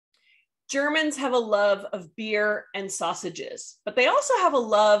Germans have a love of beer and sausages, but they also have a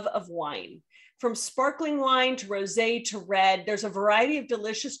love of wine. From sparkling wine to rosé to red, there's a variety of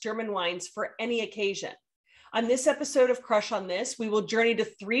delicious German wines for any occasion. On this episode of Crush on This, we will journey to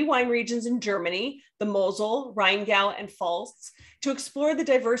 3 wine regions in Germany, the Mosel, Rheingau, and Pfalz, to explore the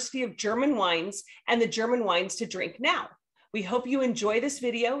diversity of German wines and the German wines to drink now. We hope you enjoy this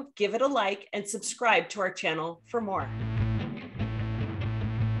video, give it a like, and subscribe to our channel for more.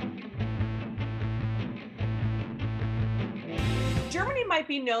 Germany might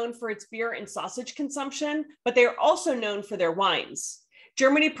be known for its beer and sausage consumption, but they are also known for their wines.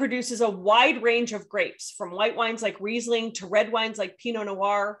 Germany produces a wide range of grapes, from white wines like Riesling to red wines like Pinot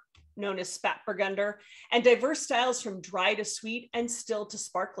Noir, known as Spätburgunder, and diverse styles from dry to sweet and still to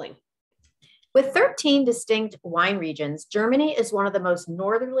sparkling. With 13 distinct wine regions, Germany is one of the most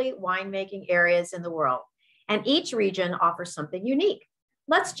northerly winemaking areas in the world, and each region offers something unique.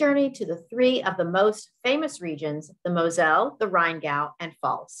 Let's journey to the 3 of the most famous regions, the Mosel, the Rheingau, and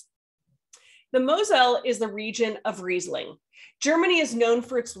Pfalz. The Mosel is the region of Riesling. Germany is known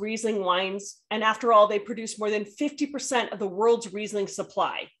for its Riesling wines, and after all, they produce more than 50% of the world's Riesling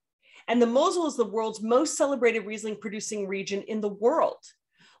supply. And the Mosel is the world's most celebrated Riesling producing region in the world.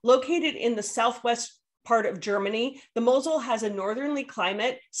 Located in the southwest part of Germany, the Mosel has a northerly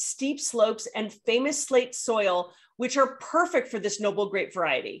climate, steep slopes, and famous slate soil, which are perfect for this noble grape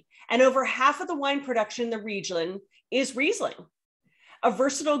variety. And over half of the wine production in the region is Riesling. A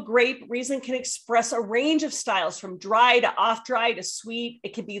versatile grape, Riesling can express a range of styles from dry to off-dry to sweet.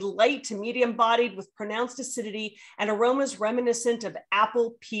 It can be light to medium-bodied with pronounced acidity and aromas reminiscent of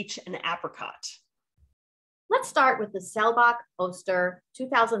apple, peach, and apricot. Let's start with the Selbach Oster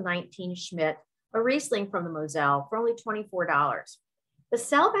 2019 Schmidt, a Riesling from the Mosel for only $24. The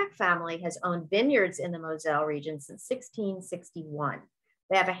Selbach family has owned vineyards in the Mosel region since 1661.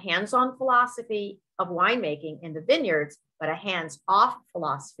 They have a hands-on philosophy of winemaking in the vineyards, but a hands-off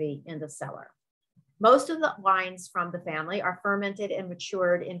philosophy in the cellar. Most of the wines from the family are fermented and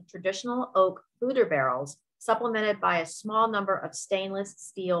matured in traditional oak foeder barrels, supplemented by a small number of stainless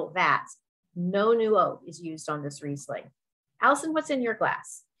steel vats. No new oak is used on this Riesling. Allison, what's in your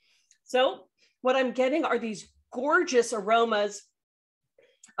glass? So what I'm getting are these gorgeous aromas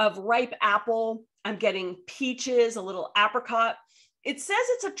of ripe apple. I'm getting peaches, a little apricot. It says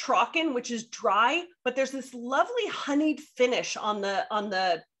it's a Trocken, which is dry, but there's this lovely honeyed finish on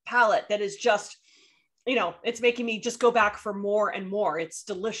the palate that is just, you know, it's making me just go back for more and more. It's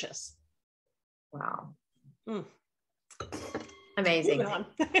delicious. Wow. Amazing.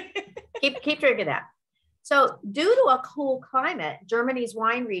 keep drinking that. So due to a cool climate, Germany's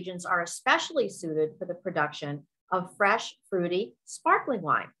wine regions are especially suited for the production of fresh, fruity, sparkling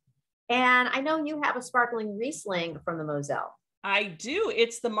wine. And I know you have a sparkling Riesling from the Mosel. I do.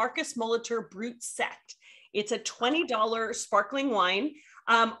 It's the Marcus Molitor Brut Sekt. It's a $20 sparkling wine.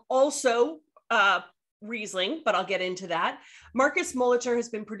 Also Riesling, but I'll get into that. Marcus Molitor has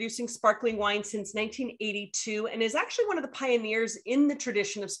been producing sparkling wine since 1982 and is actually one of the pioneers in the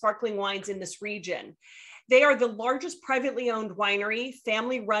tradition of sparkling wines in this region. They are the largest privately owned winery,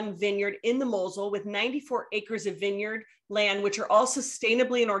 family-run vineyard in the Mosel with 94 acres of vineyard land, which are all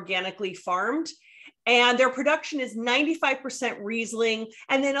sustainably and organically farmed. And their production is 95% Riesling,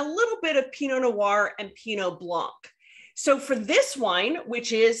 and then a little bit of Pinot Noir and Pinot Blanc. So for this wine,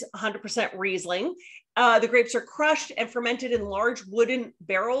 which is 100% Riesling, the grapes are crushed and fermented in large wooden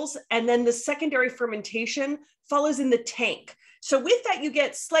barrels, and then the secondary fermentation follows in the tank. So with that, you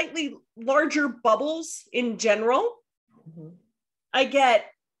get slightly larger bubbles in general. I get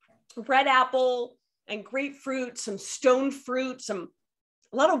red apple and grapefruit, some stone fruit, a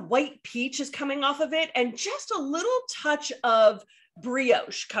lot of white peach is coming off of it, and just a little touch of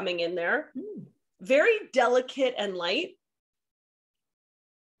brioche coming in there. Very delicate and light.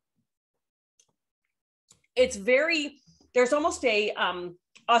 It's there's almost a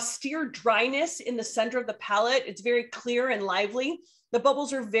austere dryness in the center of the palate. It's very clear and lively. The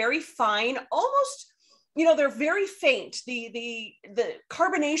bubbles are very fine, almost, you know, they're very faint. The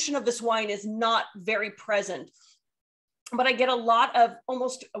carbonation of this wine is not very present, but I get a lot of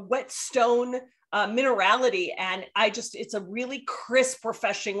almost a wet stone minerality, and it's a really crisp,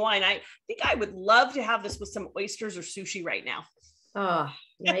 refreshing wine. I think I would love to have this with some oysters or sushi right now. Oh,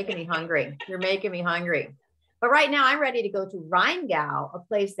 you're making me hungry. You're making me hungry. But right now I'm ready to go to Rheingau, a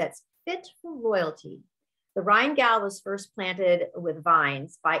place that's fit for royalty. The Rheingau was first planted with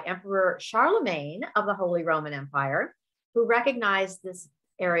vines by Emperor Charlemagne of the Holy Roman Empire, who recognized this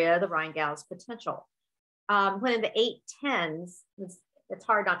area, the Rheingau's potential. When in the 810s, it's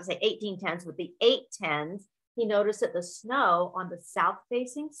hard not to say 1810s, with the 810s, he noticed that the snow on the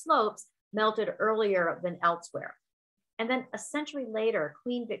south-facing slopes melted earlier than elsewhere. And then a century later,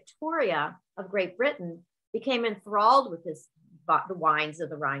 Queen Victoria of Great Britain became enthralled with the wines of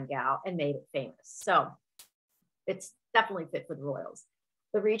the Rheingau and made it famous. So it's definitely fit for the royals.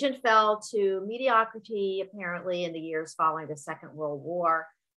 The region fell to mediocrity apparently in the years following the Second World War,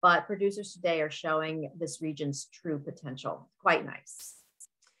 but producers today are showing this region's true potential. Quite nice.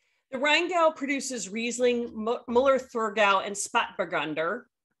 The Rheingau produces Riesling, Müller-Thurgau, and Spätburgunder,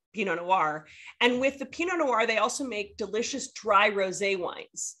 Pinot Noir. And with the Pinot Noir, they also make delicious dry rosé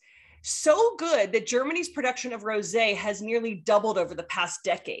wines. So good that Germany's production of rosé has nearly doubled over the past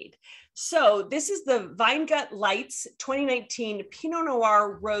decade. So this is the Weingut Leitz 2019 Pinot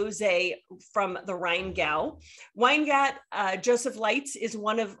Noir Rosé from the Rheingau. Weingut Joseph Leitz is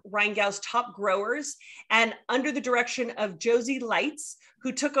one of Rheingau's top growers, and under the direction of Josie Leitz,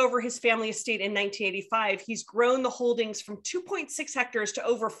 who took over his family estate in 1985, he's grown the holdings from 2.6 hectares to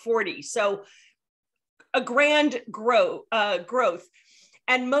over 40. So a grand growth.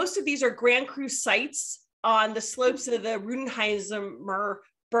 And most of these are Grand Cru sites on the slopes of the Rudenheimer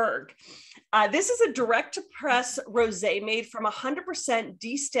Berg. This is a direct-to-press rosé made from 100%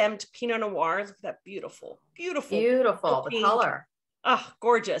 destemmed Pinot Noir. Look at that beautiful, beautiful. Beautiful, the color. Oh,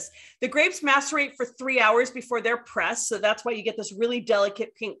 gorgeous. The grapes macerate for 3 hours before they're pressed. So that's why you get this really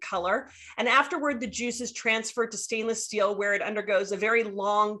delicate pink color. And afterward, the juice is transferred to stainless steel where it undergoes a very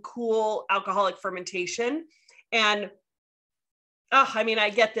long, cool alcoholic fermentation. And I mean,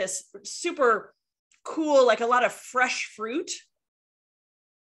 I get this super cool, like a lot of fresh fruit.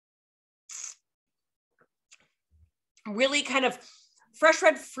 Really kind of fresh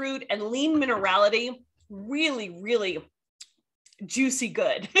red fruit and lean minerality. Really, really juicy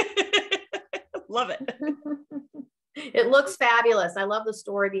good. Love it. It looks fabulous. I love the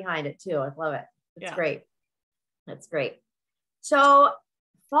story behind it too. I love it. It's great. That's great. So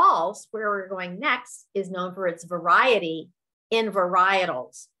Pfalz, where we're going next, is known for its variety in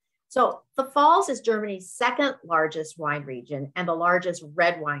varietals. So the Pfalz is Germany's second largest wine region and the largest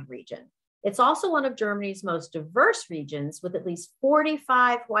red wine region. It's also one of Germany's most diverse regions with at least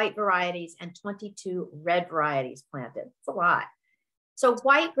 45 white varieties and 22 red varieties planted. It's a lot. So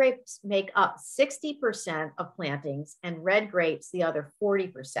white grapes make up 60% of plantings and red grapes the other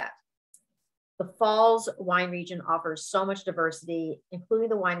 40%. The Pfalz wine region offers so much diversity, including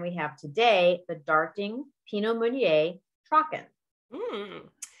the wine we have today, the Darting Pinot Meunier Trocken.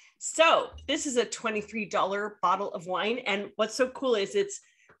 So this is a $23 bottle of wine. And what's so cool is it's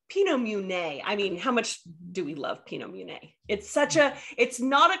Pinot Meunier. I mean, how much do we love Pinot Meunier? It's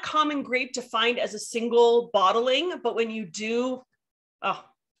not a common grape to find as a single bottling, but when you do,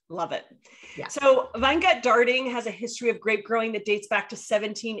 love it. Yeah. So Weingut Darting has a history of grape growing that dates back to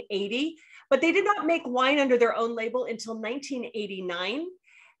 1780, but they did not make wine under their own label until 1989.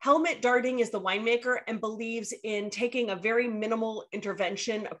 Helmut Darting is the winemaker and believes in taking a very minimal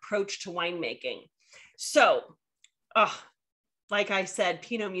intervention approach to winemaking. So, like I said,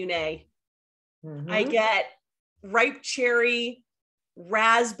 Pinot Meunier. I get ripe cherry,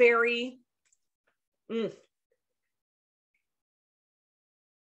 raspberry.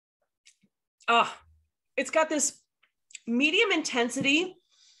 It's got this medium intensity,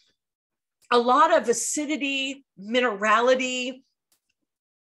 a lot of acidity, minerality.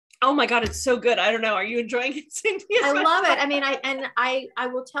 Oh my God, it's so good. I don't know. Are you enjoying it, Cindy? I love it. I mean, I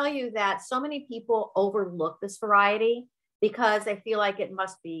will tell you that so many people overlook this variety because they feel like it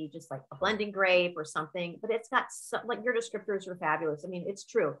must be just like a blending grape or something, but it's got like your descriptors are fabulous. I mean, it's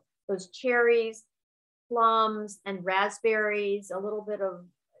true. Those cherries, plums, and raspberries, a little bit of,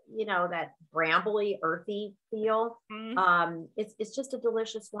 that brambly, earthy feel. It's just a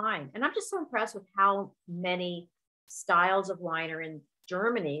delicious wine. And I'm just so impressed with how many styles of wine are in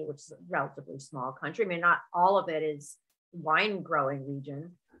Germany, which is a relatively small country. I mean, not all of it is wine growing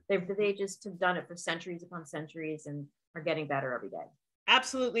region. They just have done it for centuries upon centuries and are getting better every day.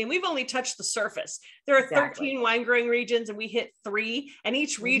 Absolutely. And we've only touched the surface. There are 13 wine growing regions and we hit 3, and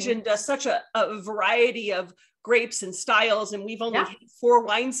each region does such a variety of grapes and styles. And we've only hit 4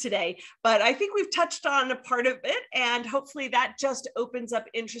 wines today, but I think we've touched on a part of it. And hopefully that just opens up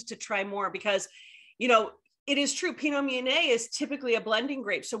interest to try more because, it is true. Pinot Meunier is typically a blending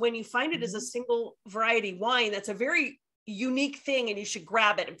grape. So when you find it as a single variety wine, that's a very unique thing and you should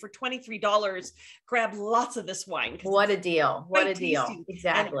grab it. And for $23, grab lots of this wine. What a deal. What a deal.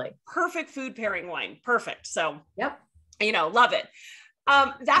 Exactly. Perfect food pairing wine. Perfect. So, yep. Love it.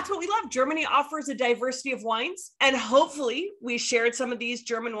 That's what we love. Germany offers a diversity of wines, and hopefully we shared some of these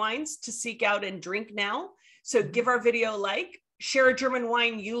German wines to seek out and drink now. So give our video a like, share a German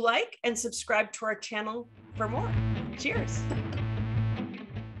wine you like, and subscribe to our channel for more. Cheers.